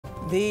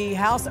The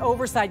House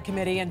Oversight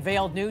Committee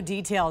unveiled new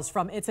details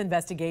from its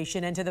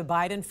investigation into the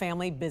Biden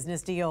family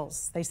business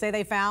deals. They say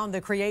they found the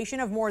creation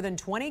of more than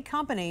 20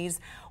 companies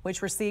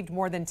which received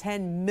more than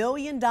 $10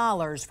 million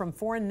from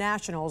foreign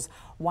nationals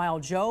while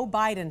Joe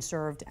Biden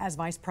served as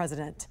vice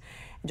president.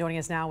 Joining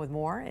us now with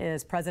more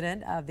is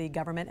president of the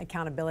Government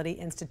Accountability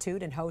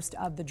Institute and host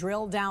of the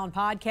Drill Down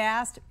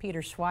podcast,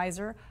 Peter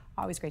Schweizer.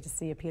 Always great to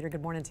see you, Peter.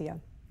 Good morning to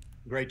you.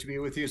 Great to be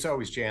with you as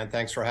always, Jan.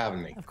 Thanks for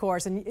having me. Of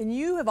course. And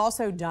you have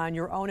also done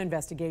your own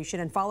investigation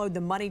and followed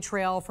the money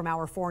trail from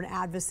our foreign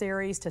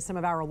adversaries to some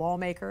of our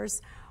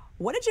lawmakers.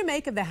 What did you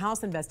make of the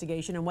House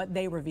investigation and what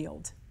they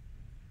revealed?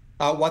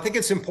 Well, I think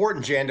it's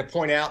important, Jan, to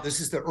point out this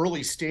is the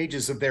early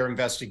stages of their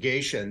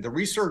investigation. The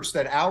research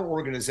that our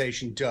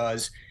organization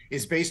does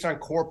is based on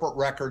corporate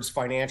records,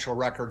 financial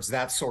records,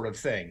 that sort of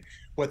thing.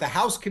 What the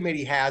House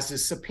committee has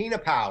is subpoena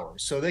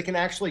powers, so they can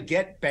actually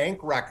get bank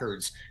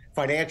records,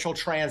 financial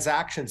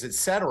transactions,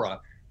 etc.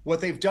 What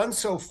they've done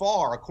so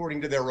far,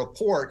 according to their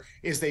report,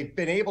 is they've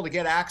been able to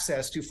get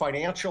access to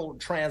financial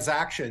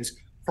transactions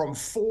from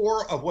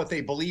 4 of what they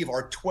believe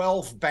are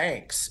 12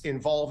 banks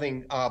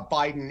involving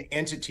Biden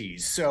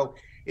entities. So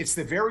it's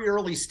the very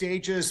early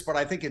stages, but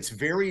I think it's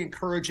very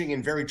encouraging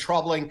and very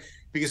troubling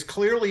because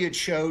clearly it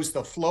shows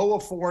the flow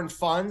of foreign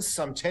funds,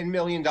 some $10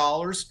 million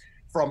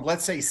from,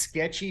 let's say,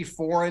 sketchy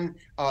foreign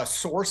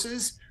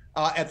sources.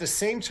 At the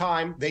same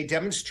time, they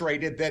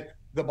demonstrated that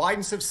the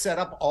Bidens have set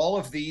up all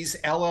of these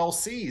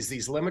LLCs,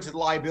 these limited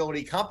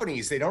liability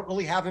companies. They don't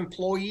really have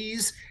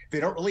employees. They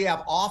don't really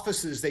have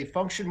offices. They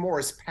function more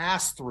as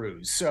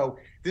pass-throughs. So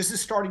this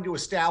is starting to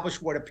establish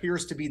what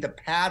appears to be the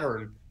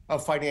pattern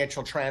of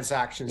financial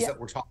transactions that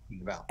we're talking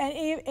about.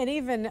 And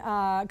even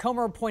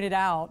Comer pointed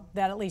out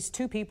that at least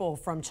 2 people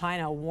from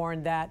China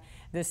warned that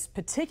this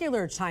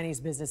particular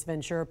Chinese business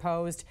venture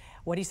posed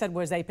what he said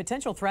was a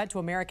potential threat to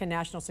American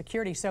national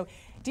security. So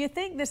do you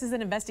think this is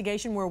an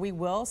investigation where we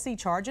will see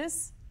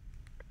charges?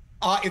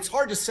 It's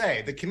hard to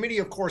say. The committee,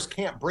 of course,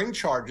 can't bring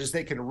charges.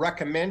 They can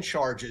recommend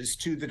charges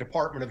to the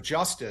Department of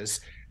Justice.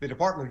 The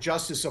Department of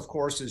Justice, of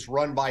course, is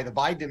run by the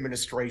Biden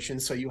administration,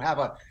 so you have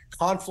a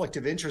conflict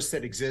of interest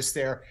that exists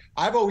there.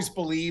 I've always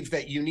believed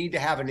that you need to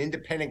have an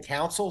independent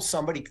counsel,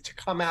 somebody to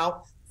come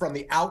out from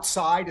the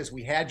outside, as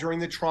we had during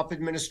the Trump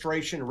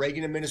administration,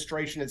 Reagan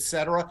administration, et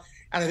cetera.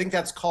 And I think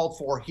that's called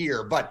for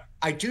here. But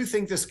I do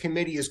think this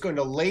committee is going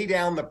to lay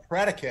down the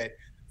predicate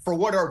for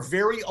what are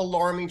very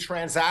alarming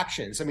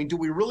transactions. I mean, do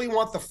we really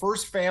want the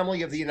first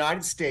family of the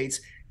United States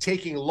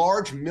taking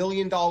large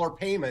million-dollar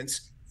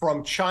payments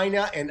from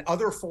China and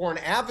other foreign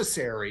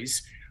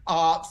adversaries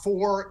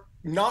for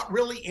not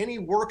really any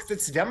work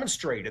that's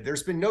demonstrated?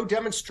 There's been no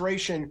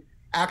demonstration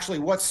actually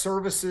what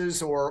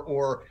services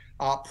or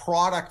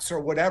products or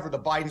whatever the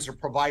Bidens are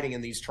providing in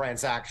these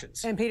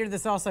transactions. And Peter,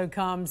 this also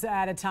comes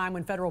at a time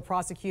when federal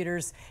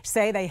prosecutors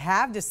say they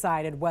have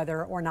decided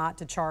whether or not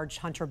to charge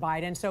Hunter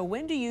Biden. So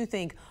when do you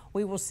think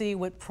we will see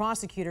what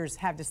prosecutors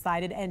have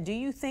decided? And do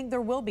you think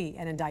there will be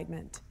an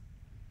indictment?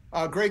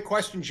 Great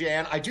question,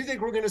 Jan. I do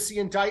think we're going to see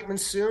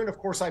indictments soon. Of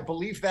course, I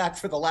believe that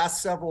for the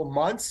last several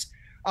months.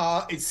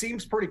 It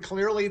seems pretty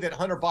clearly that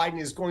Hunter Biden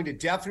is going to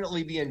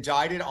definitely be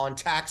indicted on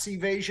tax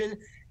evasion,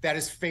 that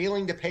is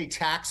failing to pay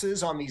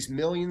taxes on these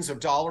millions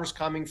of dollars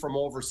coming from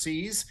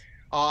overseas.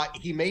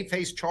 He may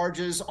face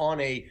charges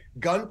on a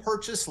gun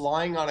purchase,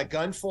 lying on a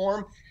gun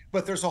form,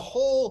 but there's a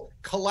whole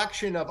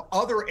collection of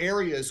other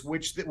areas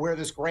where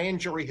this grand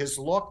jury has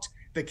looked.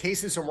 The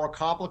cases are more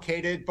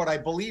complicated, but I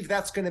believe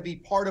that's going to be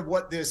part of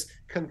what this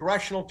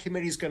congressional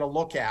committee is going to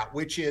look at,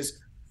 which is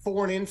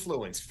foreign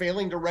influence,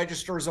 failing to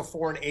register as a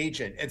foreign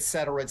agent, et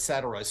cetera, et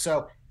cetera.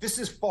 So this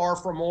is far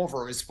from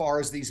over as far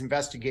as these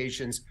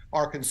investigations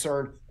are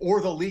concerned or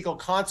the legal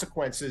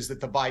consequences that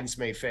the Bidens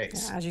may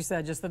face. As you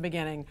said, just the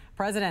beginning.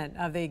 President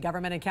of the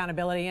Government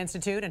Accountability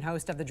Institute and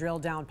host of the Drill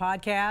Down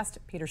podcast,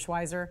 Peter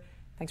Schweizer,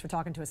 thanks for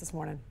talking to us this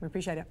morning. We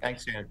appreciate it.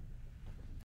 Thanks, Dan.